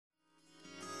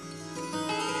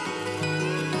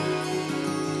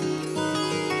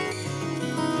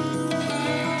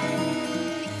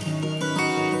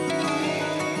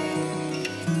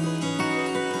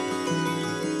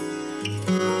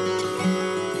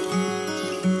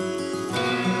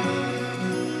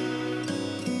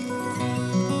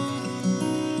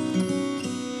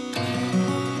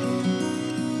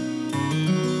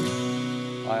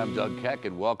I'm Doug Keck,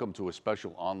 and welcome to a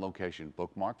special on-location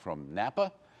bookmark from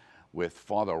Napa with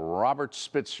Father Robert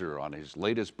Spitzer on his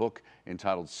latest book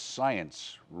entitled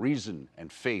Science, Reason,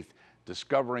 and Faith,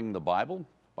 Discovering the Bible,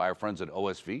 by our friends at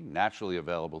OSV, naturally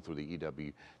available through the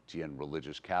EWTN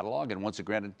Religious Catalog. And once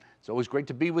again, it's always great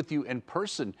to be with you in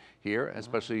person here,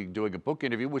 especially doing a book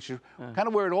interview, which is kind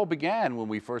of where it all began when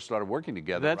we first started working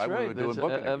together. That's right? right. We were doing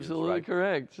book interviews, absolutely right?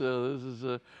 correct. So this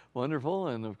is wonderful,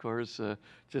 and of course,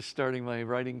 just starting my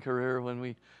writing career when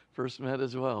we first met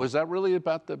as well. Was that really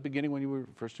about the beginning when you were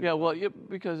first? Yeah, well, yeah,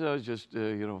 because I was just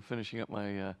finishing up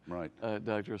my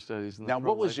doctoral studies. Now,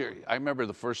 what was your? I remember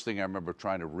the first thing I remember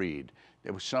trying to read.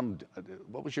 It was some.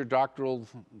 What was your doctoral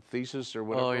thesis or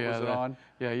whatever was it on?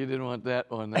 Yeah, you didn't want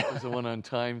that one. That was the one on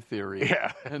time theory.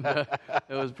 Yeah, and it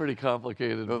was pretty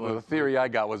complicated. The theory I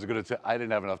got was going to. I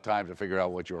didn't have enough time to figure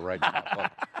out what you were writing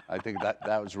about. I think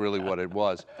that was really what it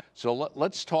was. So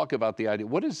let's talk about the idea.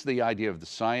 What is the idea of the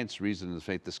science, reason, and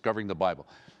faith, discovering the Bible?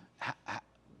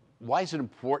 Why is it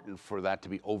important for that to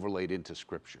be overlaid into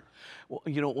Scripture? Well,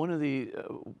 one of the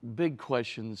big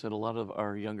questions that a lot of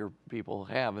our younger people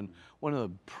have, and one of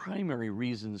the primary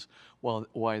reasons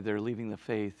why they're leaving the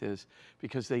faith is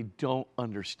because they don't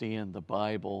understand the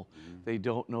Bible. They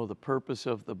don't know the purpose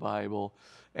of the Bible,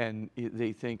 and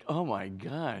they think, oh my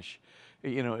gosh,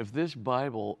 if this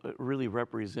Bible really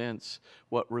represents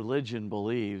what religion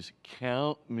believes,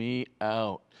 count me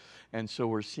out. And so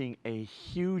we're seeing a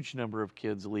huge number of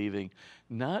kids leaving,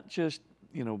 not just,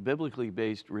 biblically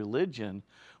based religion.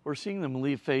 We're seeing them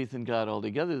leave faith in God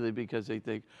altogether because they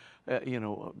think,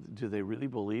 do they really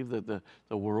believe that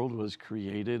the world was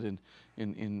created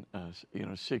in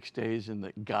 6 days and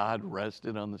that God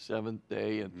rested on the seventh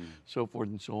day and so forth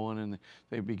and so on? And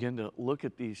they begin to look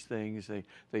at these things.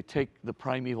 They take the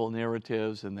primeval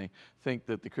narratives and they think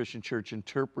that the Christian church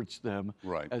interprets them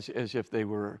as if they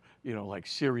were, like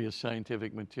serious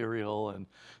scientific material. And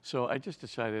so I just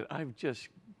decided I've just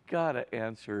got to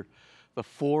answer the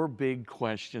 4 big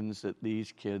questions that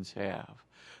these kids have.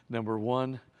 Number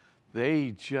one,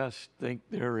 they just think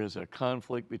there is a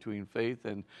conflict between faith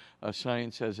and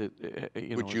science as it,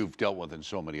 which you've dealt with in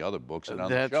so many other books and on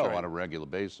the That's show right. on a regular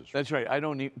basis. That's right. I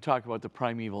don't talk about the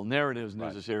primeval narratives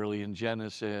necessarily in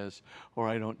Genesis, or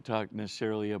I don't talk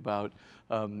necessarily about,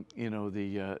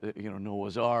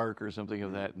 Noah's Ark or something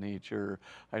of that nature.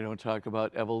 I don't talk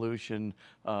about evolution,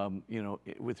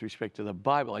 with respect to the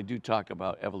Bible. I do talk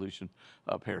about evolution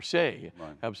per se,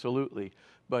 absolutely.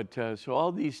 But so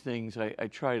all these things, I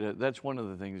try to, that's one of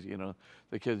the things,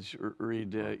 the kids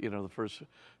read, the first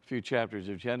few chapters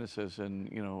of Genesis and,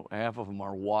 half of them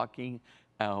are walking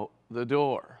out the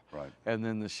door. Right. And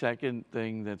then the second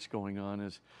thing that's going on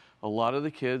is a lot of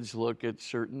the kids look at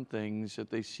certain things that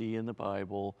they see in the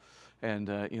Bible. And,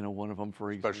 one of them,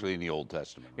 for example. Especially in the Old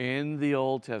Testament. In the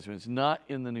Old Testament. It's not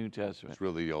in the New Testament. It's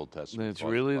really the Old Testament. It's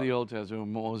really the Old Testament.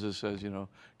 Moses says,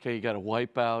 okay, you got to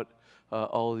wipe out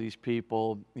all of these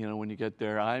people, when you get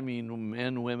there. I mean,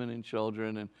 men, women, and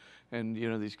children. And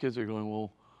these kids are going,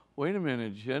 well, wait a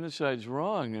minute, genocide's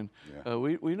wrong. And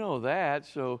we know that.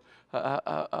 So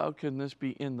how can this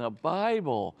be in the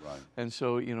Bible? Right. And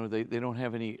so, they don't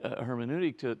have any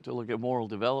hermeneutic to look at moral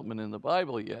development in the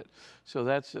Bible yet. So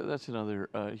that's another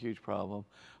huge problem.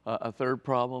 A third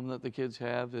problem that the kids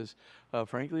have is,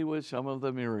 frankly, with some of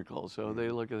the miracles. So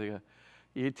they look at it,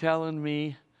 you telling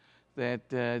me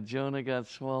that Jonah got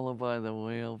swallowed by the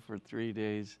whale for 3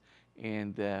 days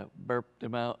and burped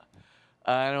him out?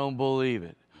 I don't believe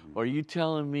it. Or are you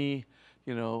telling me,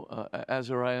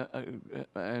 Azariah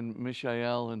and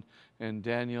Mishael and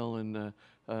Daniel and,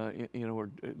 were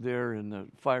there in the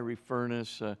fiery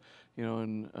furnace,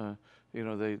 and,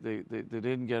 they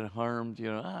didn't get harmed.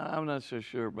 I'm not so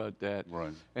sure about that.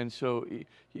 Right. And so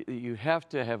you have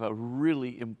to have a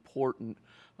really important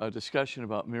discussion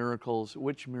about miracles,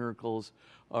 which miracles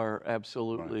are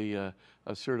absolutely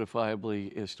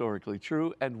certifiably historically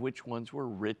true, and which ones were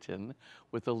written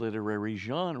with a literary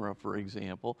genre, for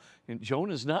example. And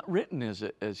Jonah is not written as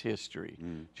history.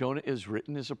 Jonah is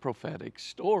written as a prophetic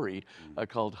story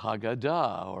called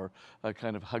Haggadah, or a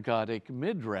kind of Haggadic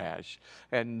midrash.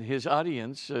 And his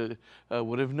audience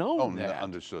would have known that.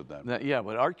 Understood that. Yeah,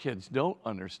 but our kids don't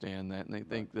understand that, and they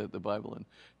think that the Bible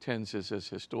intends this as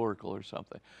historical or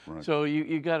something. Right. So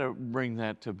you got to bring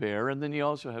that to bear, and then you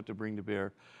also have to bring to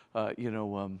bear,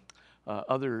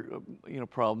 other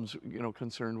problems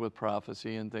concerned with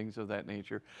prophecy and things of that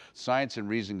nature. Science and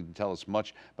reason can tell us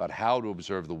much about how to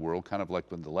observe the world, kind of like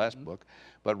in the last book,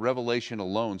 but revelation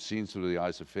alone, seen through the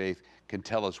eyes of faith, can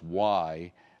tell us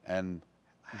why and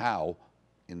how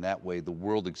in that way the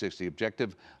world exists. The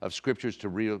objective of scriptures to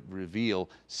reveal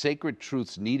sacred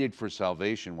truths needed for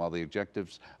salvation, while the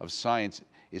objectives of science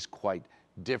is quite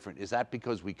different. Is that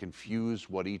because we confuse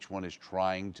what each one is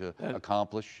trying to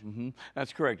accomplish?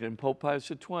 That's correct. And Pope Pius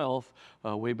XII,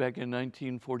 way back in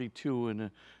 1942,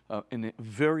 in a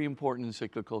very important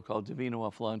encyclical called Divino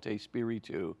Afflante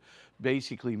Spiritu,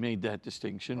 basically made that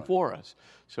distinction for us.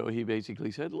 So he basically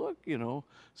said, look, you know,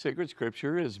 sacred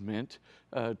scripture is meant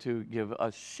to give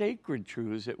us sacred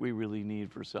truths that we really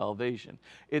need for salvation.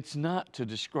 It's not to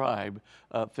describe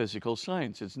physical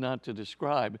science. It's not to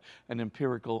describe an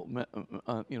empirical,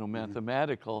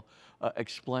 mathematical,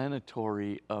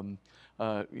 explanatory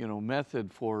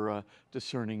method for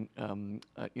discerning,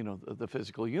 the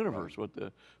physical universe, what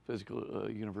the physical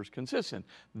universe consists in.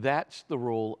 That's the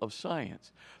role of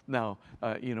science. Now,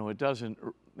 it doesn't,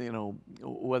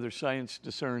 whether science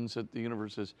discerns that the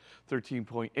universe is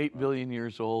 13.8 billion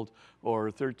years old or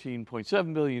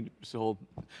 13.7 billion years old,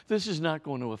 this is not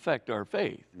going to affect our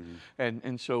faith.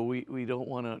 And so we don't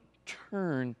want to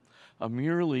turn a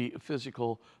merely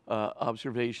physical,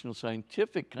 observational,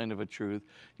 scientific kind of a truth.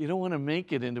 You don't want to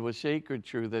make it into a sacred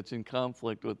truth that's in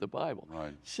conflict with the Bible.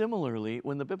 Right. Similarly,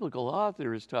 when the biblical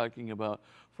author is talking about,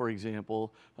 for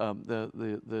example,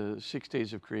 the 6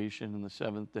 days of creation and the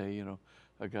seventh day,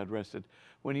 God rested.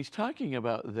 When he's talking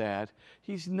about that,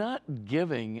 he's not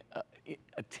giving,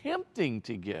 attempting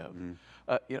to give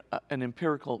an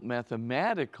empirical,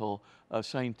 mathematical,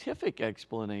 scientific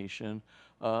explanation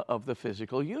of the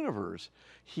physical universe.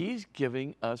 He's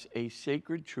giving us a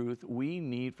sacred truth we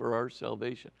need for our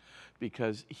salvation,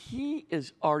 because he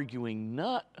is arguing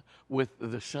not with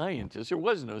the scientists. There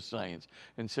was no science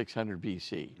in 600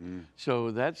 BC.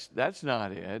 So that's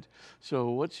not it.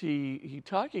 So what's he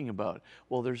talking about?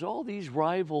 Well, there's all these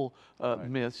rival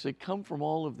myths that come from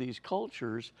all of these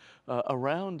cultures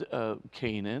around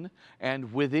Canaan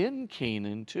and within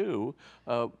Canaan too,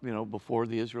 before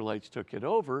the Israelites took it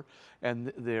over.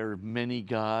 And there are many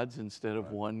gods instead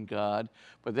of one God,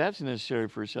 but that's necessary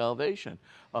for salvation.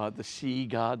 The sea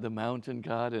god, the mountain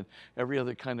god, and every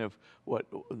other kind of what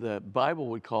the Bible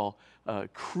would call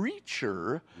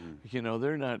creature.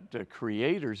 They're not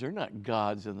creators, they're not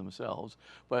gods in themselves.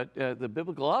 But the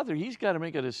biblical author, he's got to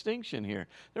make a distinction here.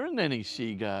 There isn't any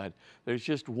sea god. There's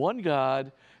just one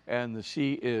God, and the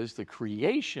sea is the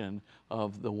creation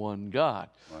of the one God.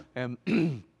 Right.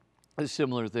 And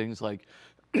similar things like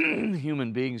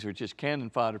human beings are just cannon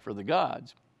fodder for the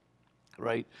gods,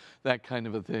 right? That kind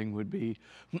of a thing would be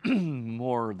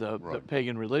more the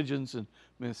pagan religions and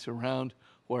myths around,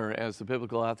 whereas the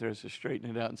biblical author has to straighten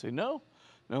it out and say, no,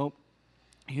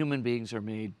 human beings are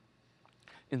made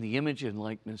in the image and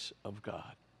likeness of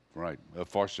God. Right, a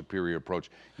far superior approach.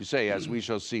 You say, as we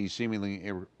shall see, seemingly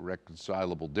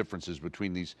irreconcilable differences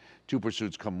between these two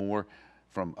pursuits come more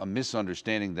from a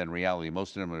misunderstanding than reality.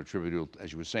 Most of them are attributable,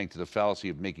 as you were saying, to the fallacy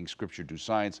of making Scripture do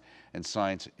science and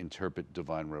science interpret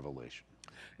divine revelation.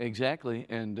 Exactly,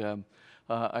 and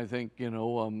I think,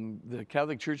 the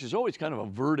Catholic Church has always kind of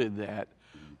averted that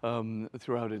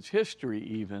throughout its history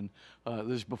even.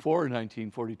 This is before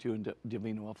 1942 in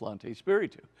Divino Afflante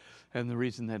Spiritu. And the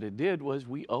reason that it did was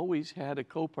we always had a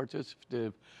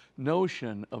co-participative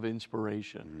notion of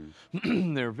inspiration.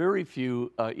 There are very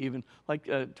few, even like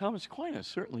Thomas Aquinas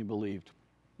certainly believed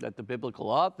that the biblical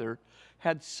author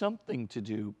had something to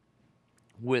do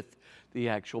with the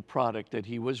actual product that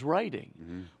he was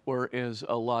writing, whereas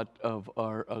a lot of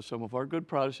some of our good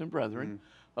Protestant brethren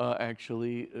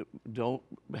actually don't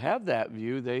have that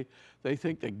view. They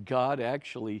think that God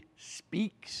actually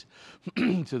speaks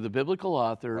to the biblical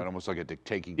author. Right, almost like a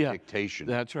dictation.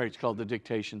 That's right. It's called the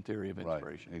dictation theory of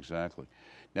inspiration. Right, exactly.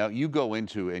 Now, you go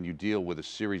into and you deal with a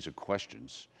series of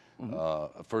questions.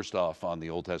 First off on the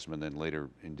Old Testament, then later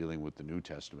in dealing with the New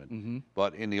Testament.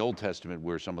 But in the Old Testament,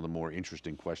 where some of the more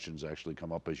interesting questions actually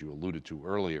come up, as you alluded to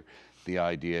earlier, the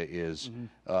idea is,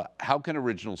 how can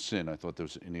original sin, I thought there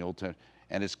was in the Old Testament,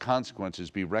 and its consequences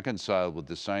be reconciled with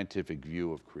the scientific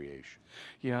view of creation?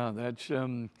 Yeah, that's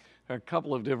a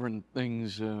couple of different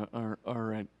things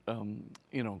are at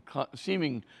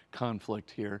seeming conflict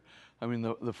here. I mean,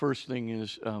 the first thing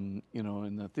is in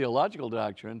the theological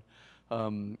doctrine,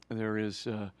 there is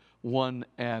one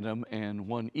Adam and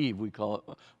one Eve. We call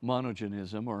it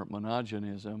monogenism or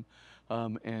monogenism.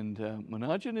 And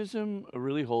monogenism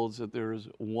really holds that there is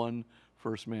one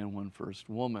first man, one first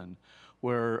woman,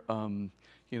 where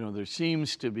there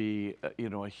seems to be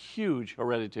a huge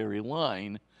hereditary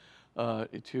line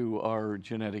to our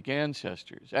genetic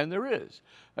ancestors, and there is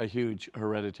a huge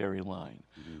hereditary line.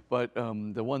 But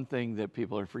the one thing that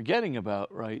people are forgetting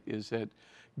about, right, is that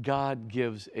God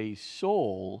gives a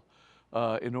soul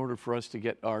in order for us to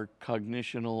get our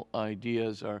cognitional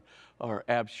ideas, our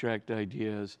abstract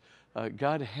ideas,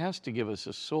 God has to give us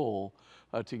a soul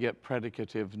to get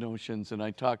predicative notions, and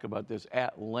I talk about this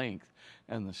at length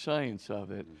and the science of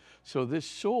it. So this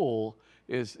soul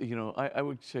is, I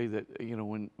would say that,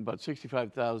 when about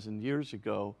 65,000 years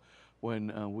ago,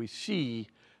 when we see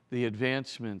the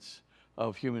advancements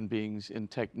of human beings in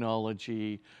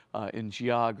technology, in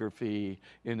geography,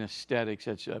 in aesthetics,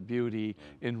 that's beauty,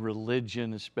 in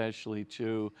religion especially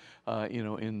too,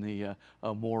 in the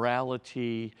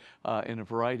morality, in a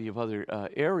variety of other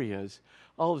areas.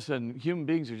 All of a sudden, human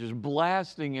beings are just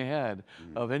blasting ahead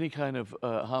of any kind of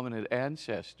hominid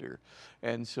ancestor.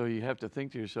 And so you have to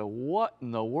think to yourself, what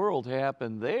in the world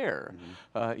happened there?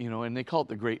 And they call it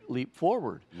the Great Leap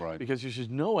Forward. Right. Because there's just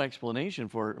no explanation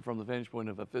for it from the vantage point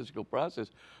of a physical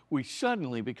process. We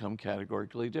suddenly become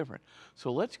categorically different.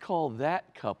 So let's call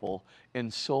that couple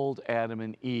ensouled Adam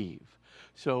and Eve.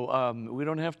 So we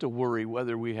don't have to worry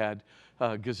whether we had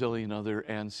a gazillion other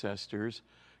ancestors.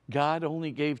 God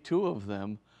only gave two of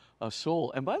them a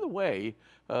soul. And by the way,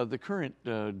 the current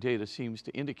data seems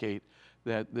to indicate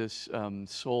that this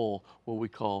soul, what we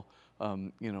call,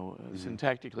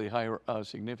 syntactically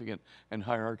significant and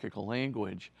hierarchical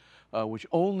language, which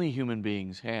only human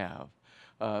beings have,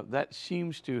 that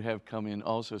seems to have come in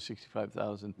also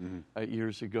 65,000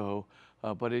 years ago,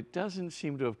 but it doesn't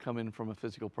seem to have come in from a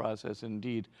physical process.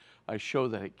 Indeed, I show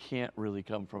that it can't really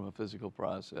come from a physical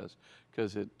process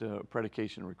because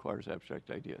predication requires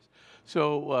abstract ideas.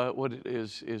 So what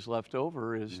is left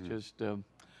over is just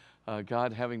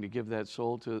God having to give that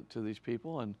soul to these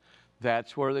people, and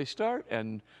that's where they start.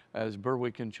 And as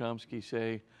Berwick and Chomsky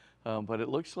say, but it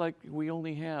looks like we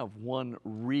only have one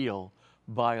real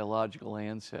biological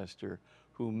ancestor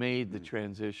who made the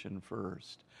transition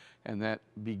first. And that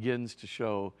begins to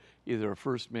show either a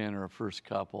first man or a first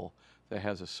couple that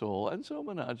has a soul. And so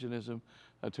monogenism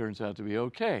turns out to be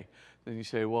okay. Then you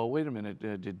say, well, wait a minute,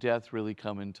 did death really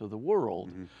come into the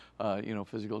world?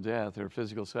 Physical death or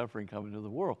physical suffering come into the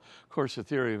world? Of course, the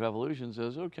theory of evolution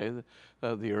says, okay,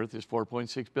 the Earth is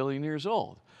 4.6 billion years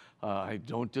old. I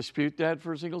don't dispute that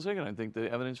for a single second. I think the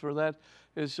evidence for that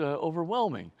is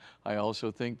overwhelming. I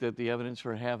also think that the evidence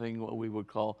for having what we would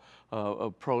call a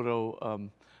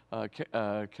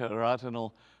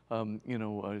proto-keratinal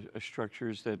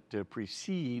structures that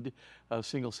precede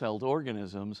single-celled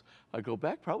organisms go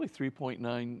back probably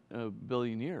 3.9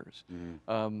 billion years.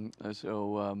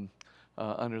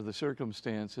 Under the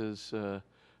circumstances, what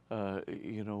are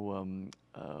you going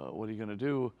to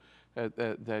do at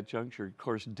that juncture? Of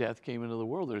course, death came into the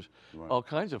world. There's all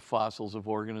kinds of fossils of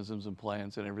organisms and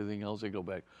plants and everything else that go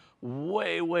back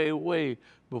way, way, way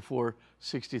before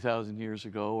 60,000 years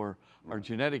ago, or our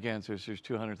genetic ancestors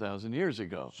 200,000 years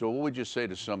ago. So what would you say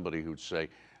to somebody who'd say,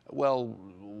 well,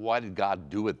 why did God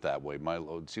do it that way?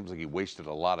 It seems like he wasted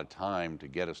a lot of time to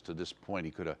get us to this point.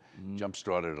 He could have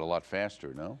jump-started it a lot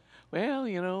faster, no?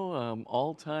 Well,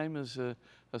 all time is a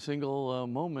single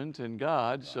moment in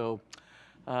God, so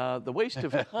the waste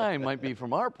of time might be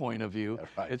from our point of view.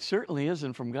 Right. It certainly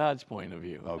isn't from God's point of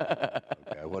view. Okay.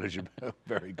 What did you?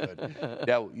 Very good.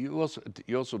 Now you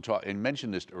also talk and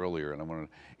mentioned this earlier, and I want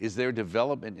to. Is there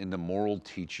development in the moral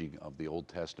teaching of the Old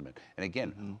Testament? And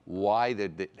again, why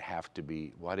did it have to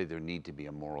be? Why did there need to be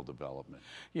a moral development?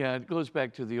 Yeah, it goes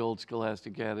back to the old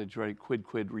scholastic adage, right? Quid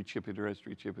recipitur est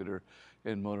recipitur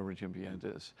in modo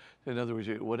recipientis. In other words,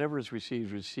 whatever is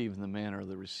received in the manner of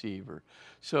the receiver.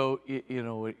 So,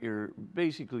 you're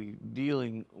basically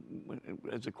dealing,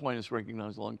 as Aquinas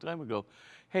recognized a long time ago,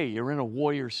 hey, you're in a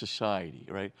warrior society,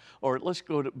 right? Or let's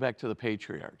go back to the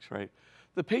patriarchs, right?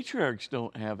 The patriarchs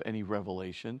don't have any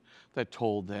revelation that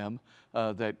told them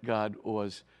that God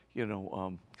was,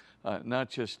 not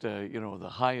just, the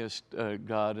highest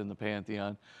God in the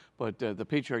pantheon, but the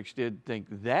patriarchs did think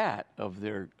that of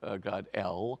their God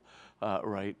El,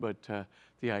 right? But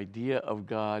the idea of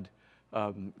God,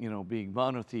 being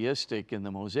monotheistic in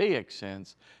the Mosaic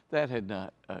sense, that had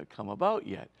not come about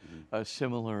yet.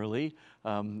 Similarly,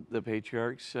 the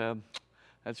patriarchs,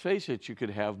 let's face it, you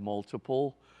could have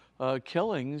multiple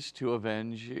killings to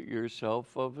avenge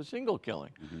yourself of a single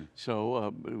killing.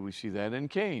 So we see that in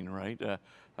Cain, right?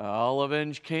 I'll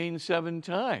avenge Cain 7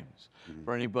 times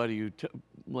for anybody who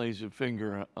lays a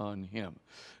finger on him.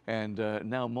 And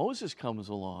now Moses comes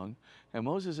along, and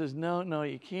Moses says, no,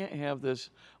 you can't have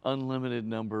this unlimited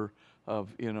number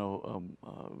of, kind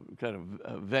of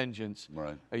vengeance.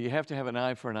 Right. You have to have an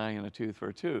eye for an eye and a tooth for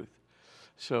a tooth.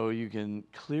 So you can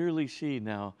clearly see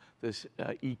now this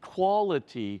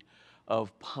equality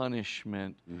of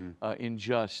punishment,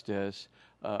 injustice,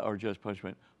 or just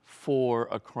punishment for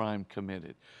a crime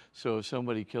committed. So if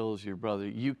somebody kills your brother,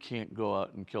 you can't go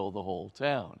out and kill the whole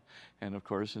town. And of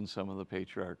course, in some of the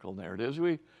patriarchal narratives,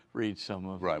 we read some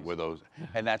of Right, these. where those,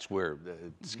 and that's where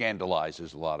it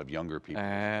scandalizes a lot of younger people.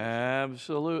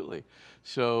 Absolutely.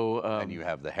 So And you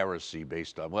have the heresy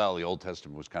based on, well, the Old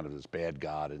Testament was kind of this bad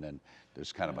God, and then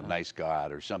there's kind of a nice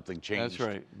God, or something changed. that's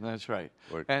right. That's right.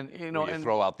 Or, And you know, or you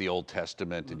throw out the Old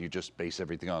Testament and you just base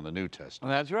everything on the New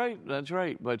Testament. that's right. That's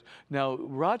right. But now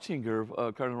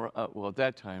Ratzinger, Cardinal, well, at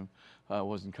that time,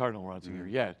 wasn't Cardinal Ratzinger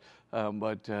yet,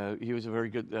 but he was a very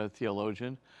good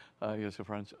theologian, Josef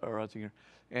Ratzinger,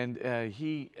 and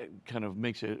he kind of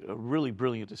makes a really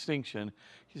brilliant distinction.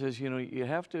 He says, you know, you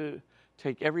have to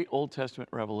take every Old Testament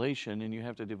revelation and you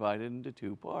have to divide it into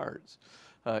two parts.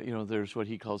 You know, there's what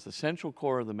he calls the central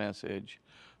core of the message,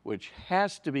 which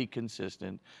has to be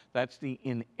consistent. That's the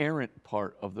inerrant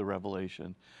part of the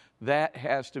revelation. That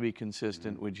has to be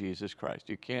consistent with Jesus Christ.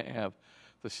 You can't have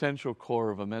the central core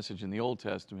of a message in the Old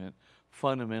Testament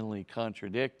fundamentally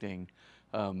contradicting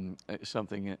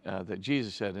something that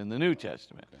Jesus said in the New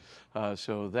Testament.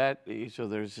 So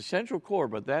there's a central core,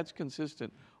 but that's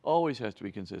consistent, always has to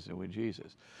be consistent with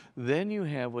Jesus. Then you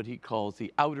have what he calls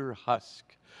the outer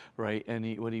husk, right?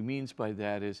 And what he means by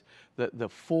that is the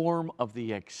form of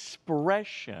the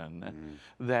expression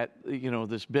that, you know,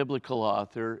 this biblical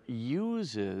author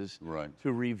uses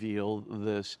to reveal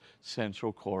this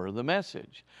central core of the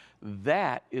message.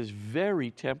 That is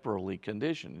very temporally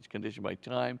conditioned. It's conditioned by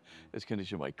time, it's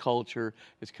conditioned by culture,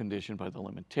 it's conditioned by the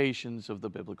limitations of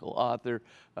the biblical author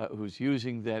who's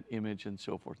using that image, and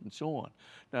so forth and so on.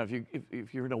 Now,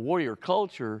 if you're in a warrior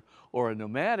culture or a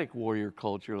nomadic warrior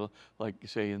culture, like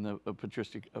say in the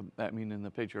in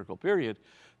the patriarchal period,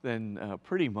 then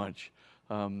pretty much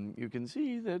you can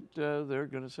see that they're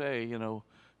going to say, you know,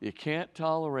 you can't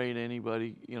tolerate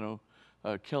anybody, you know,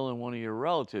 killing one of your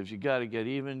relatives. You got to get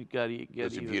even. You got to get even.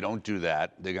 Because if you don't do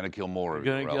that, they're going to kill more of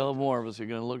you. They're going to kill more of us. They're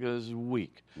going to look at us as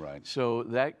weak. Right. So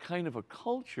that kind of a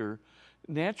culture,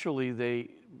 naturally,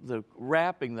 the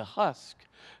wrapping the husk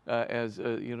as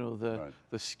you know,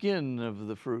 the skin of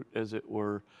the fruit, as it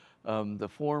were, the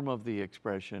form of the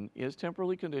expression is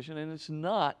temporally conditioned, and it's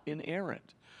not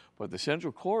inerrant. But the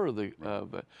central core of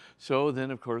the so then,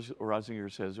 of course,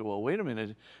 Ratzinger says, well, wait a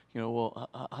minute, you know,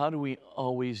 well, how do we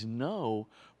always know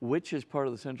which is part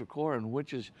of the central core and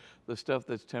which is the stuff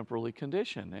that's temporally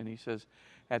conditioned? And he says,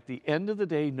 at the end of the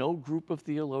day, no group of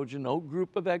theologians, no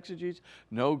group of exegetes,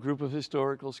 no group of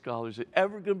historical scholars are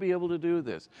ever going to be able to do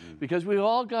this, because we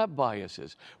all got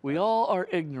biases. We all are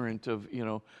ignorant of, you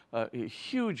know,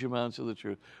 huge amounts of the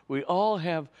truth. We all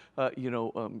have, you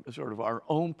know, sort of our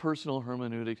own personal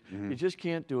hermeneutics. You just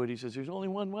can't do it. He says there's only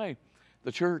one way,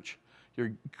 the church.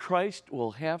 Christ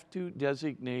will have to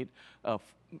designate,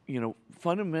 you know,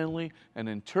 fundamentally an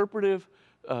interpretive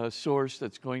source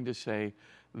that's going to say,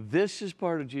 this is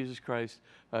part of Jesus Christ's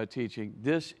teaching.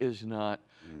 This is not.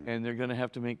 And they're going to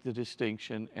have to make the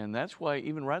distinction. And that's why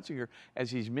even Ratzinger, as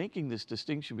he's making this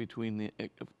distinction between the,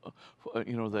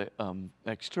 you know, the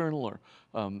external or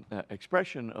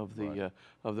expression of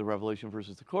the revelation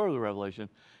versus the core of the revelation,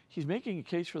 he's making a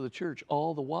case for the church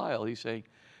all the while. He's saying,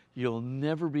 you'll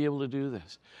never be able to do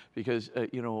this because,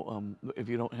 you know, if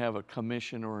you don't have a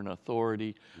commission or an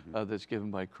authority that's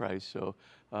given by Christ. So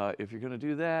if you're going to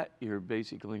do that, you're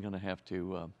basically going to have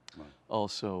to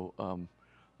also,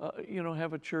 you know,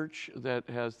 have a church that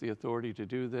has the authority to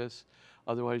do this.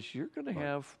 Otherwise, you're going to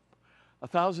have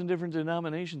 1,000 different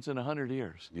denominations in 100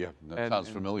 years. Yeah, that sounds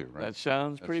familiar, right? That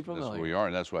sounds pretty familiar. That's where we are,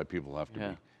 and that's why people have to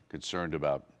be concerned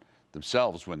about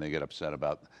themselves when they get upset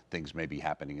about things maybe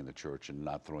happening in the church and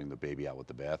not throwing the baby out with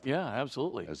the bathwater. Yeah,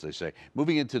 absolutely. As they say.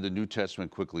 Moving into the New Testament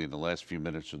quickly in the last few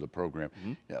minutes of the program,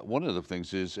 one of the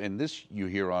things is, and this you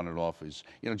hear on and off, is,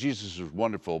 you know, Jesus was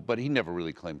wonderful, but he never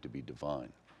really claimed to be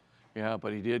divine. Yeah,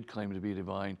 but he did claim to be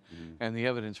divine, and the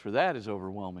evidence for that is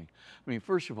overwhelming. I mean,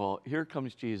 first of all, here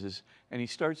comes Jesus, and he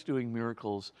starts doing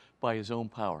miracles by his own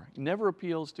power. He never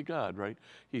appeals to God, right?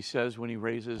 He says when he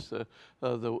raises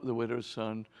the widow's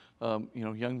son, you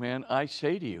know, young man, I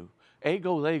say to you,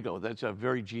 ego lego. That's a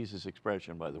very Jesus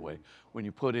expression, by the way, when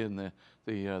you put in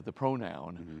the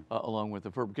pronoun along with the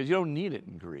verb, because you don't need it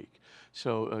in Greek.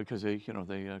 So because they, you know,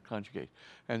 they conjugate,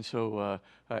 and so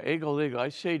ego lego. I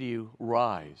say to you,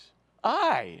 rise.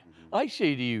 I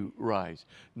say to you, rise.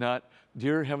 Not,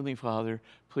 dear Heavenly Father,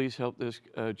 please help this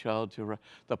child to rise.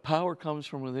 The power comes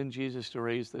from within Jesus to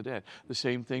raise the dead. The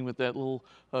same thing with that little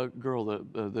girl,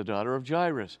 the daughter of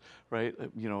Jairus, right?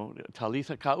 You know,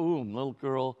 Talitha Kaum, little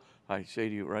girl, I say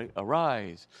to you, right,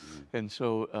 arise. And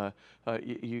so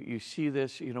you see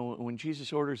this, when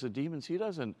Jesus orders the demons, he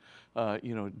doesn't,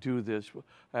 do this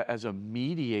as a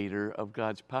mediator of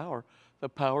God's power. The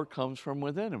power comes from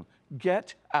within him.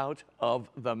 Get out of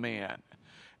the man.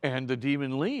 And the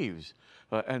demon leaves.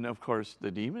 And of course,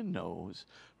 the demon knows,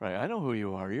 right? I know who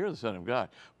you are. You're the Son of God.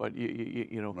 But,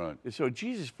 Right. So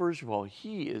Jesus, first of all,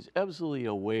 he is absolutely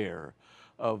aware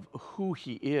of who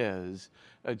he is,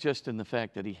 just in the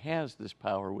fact that he has this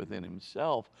power within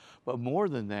himself. But more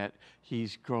than that,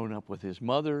 he's grown up with his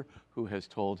mother, who has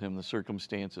told him the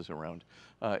circumstances around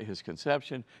his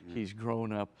conception. He's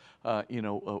grown up,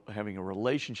 having a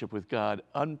relationship with God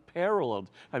unparalleled.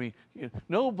 I mean,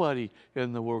 nobody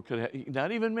in the world could,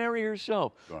 not even Mary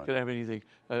herself, Right. could have anything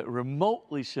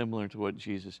remotely similar to what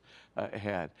Jesus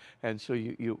had. And so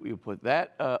you put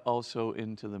that also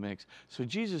into the mix. So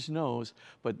Jesus knows,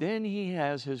 but then he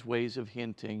has his ways of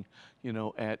hinting,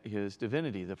 at his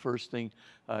divinity. The first thing,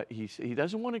 he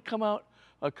doesn't want to come out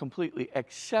completely,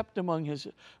 except among his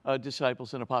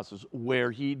disciples and apostles,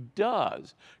 where he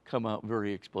does come out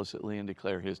very explicitly and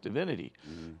declare his divinity.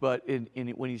 But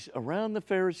when he's around the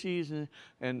Pharisees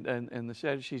and the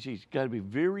Sadducees, he's got to be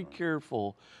very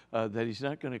careful that he's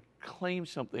not going to claim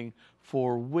something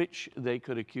for which they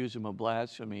could accuse him of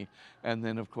blasphemy, and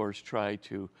then, of course, try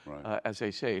to, as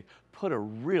they say, put a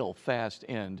real fast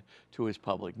end to his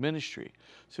public ministry.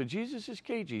 So Jesus is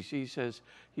cagey. He says,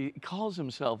 he calls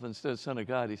himself, instead of Son of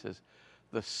God, he says,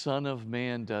 the Son of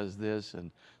Man does this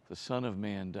and the Son of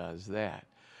Man does that.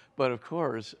 But of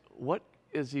course, what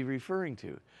is he referring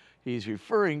to? He's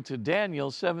referring to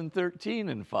Daniel 7:13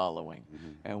 and following.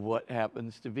 And what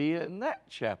happens to be in that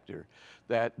chapter?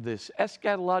 That this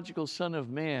eschatological Son of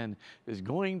Man is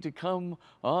going to come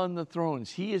on the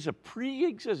thrones. He is a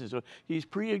pre-existent, so he's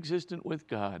pre-existent with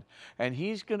God. And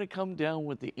he's going to come down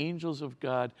with the angels of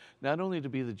God, not only to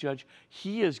be the judge,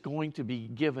 he is going to be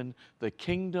given the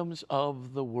kingdoms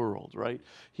of the world, right?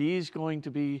 He's going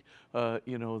to be,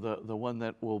 the one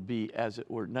that will be, as it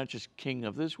were, not just king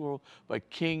of this world, but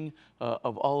king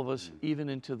of all of us, even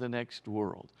into the next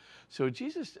world. So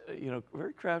Jesus,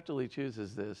 very craftily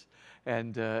chooses this,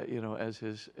 and as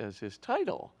his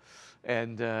title,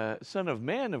 and Son of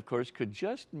Man, of course, could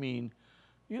just mean,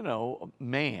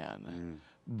 man.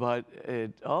 But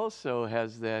it also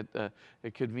has that,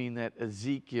 it could mean that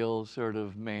Ezekiel sort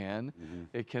of man.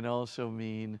 It can also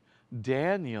mean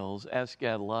Daniel's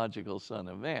eschatological Son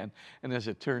of Man. And as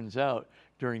it turns out,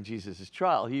 during Jesus'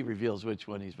 trial, he reveals which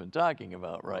one he's been talking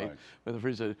about, right? When the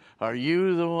priest says, are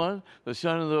you the one, the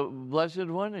Son of the Blessed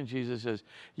One? And Jesus says,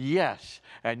 yes,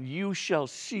 and you shall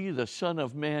see the Son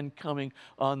of Man coming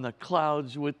on the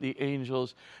clouds with the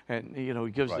angels. And, he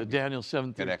gives the Daniel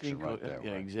 7:13. Connection right there.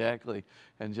 Yeah, exactly.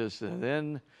 And just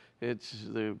then it's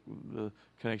the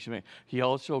connection made. He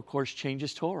also, of course,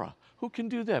 changes Torah. Who can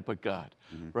do that but God,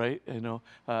 right? He's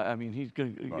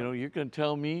going to, you're going to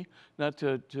tell me not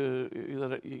that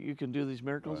you can do these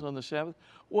miracles on the Sabbath?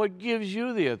 What gives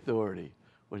you the authority?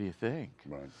 What do you think?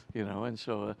 Right. And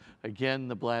so again,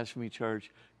 the blasphemy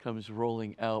charge comes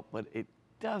rolling out, but it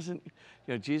doesn't,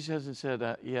 Jesus hasn't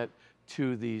said yet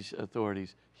to these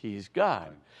authorities, he's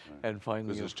God. And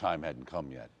finally, because his time hadn't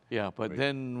come yet. Yeah, but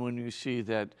then when you see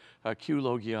that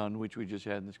Q-logion, which we just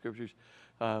had in the scriptures,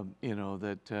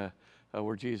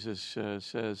 where Jesus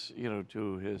says,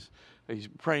 to he's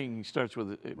praying, he starts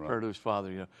with a prayer to his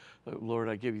Father, Lord,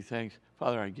 I give you thanks.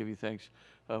 Father, I give you thanks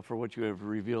for what you have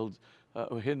revealed,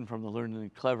 hidden from the learned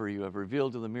and clever. You have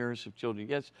revealed to the merest of children.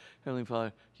 Yes, Heavenly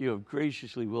Father, you have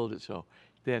graciously willed it so.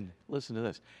 Then, listen to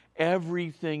this.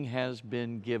 Everything has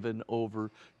been given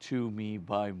over to me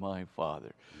by my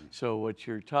Father. So what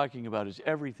you're talking about is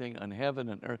everything on heaven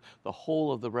and earth, the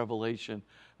whole of the revelation,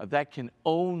 that can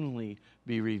only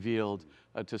be revealed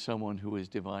to someone who is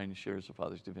divine and shares the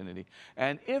Father's divinity.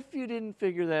 And if you didn't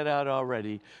figure that out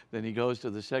already, then he goes to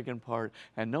the second part,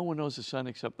 and no one knows the Son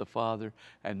except the Father,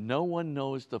 and no one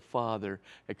knows the Father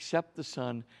except the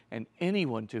Son, and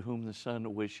anyone to whom the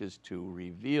Son wishes to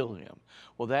reveal him.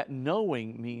 Well, that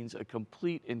knowing means a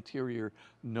complete interior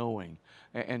knowing.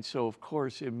 And so, of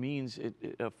course, it means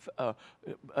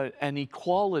an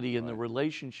equality in the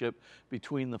relationship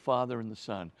between the Father and the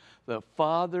Son. The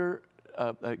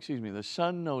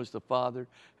Son knows the Father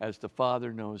as the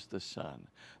Father knows the Son.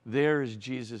 There is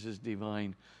Jesus'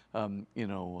 divine,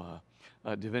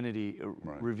 divinity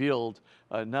revealed,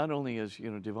 not only as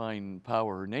divine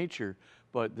power or nature,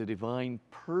 but the divine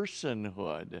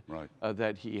personhood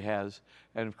that he has,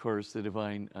 and of course the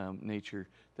divine nature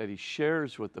that he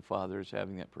shares with the Father as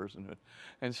having that personhood.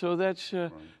 And so that's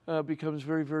becomes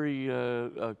very,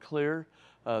 very clear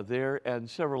there and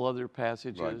several other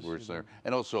passages. Right, where it's there.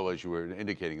 And also, as you were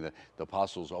indicating, that the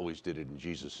apostles always did it in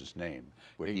Jesus' name,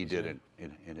 where he did it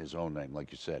in his own name,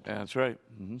 like you said. That's right.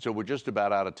 So we're just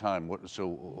about out of time. What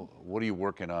are you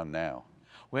working on now?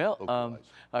 Well,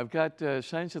 I've got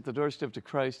Science at the Doorstep to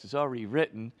Christ. It's already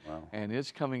written, Wow. and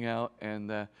it's coming out, and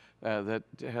that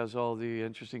has all the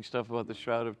interesting stuff about the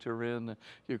Shroud of Turin, the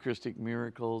Eucharistic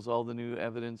miracles, all the new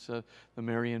evidence, the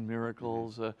Marian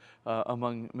miracles,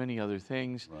 among many other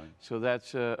things. Right. So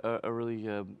that's a really,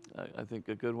 I think,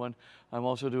 a good one. I'm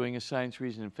also doing a Science,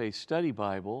 Reason, and Faith study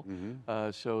Bible.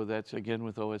 So that's, again,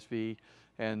 with OSV.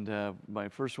 And my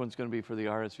first one's going to be for the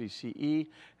RSVCE,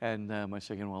 and my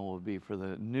second one will be for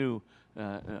the new.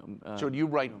 So do you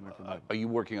write? Are you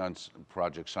working on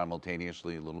projects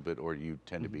simultaneously a little bit, or do you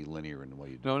tend to be linear in the way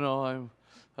you do? No,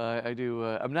 I do.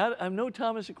 I'm no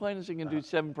Thomas Aquinas who can do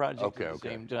 7 projects at the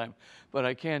same time, but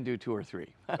I can do 2 or 3.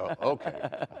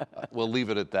 Okay, we'll leave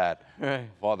it at that. Right.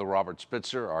 Father Robert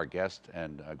Spitzer, our guest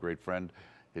and a great friend,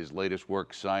 his latest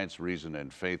work, Science, Reason,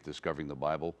 and Faith: Discovering the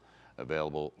Bible,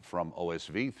 available from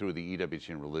OSV through the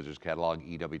EWTN Religious Catalog,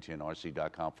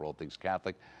 EWTNRC.com for all things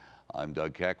Catholic. I'm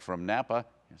Doug Keck from Napa,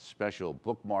 a special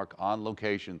bookmark on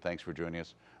location. Thanks for joining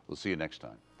us. We'll see you next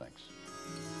time.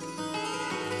 Thanks.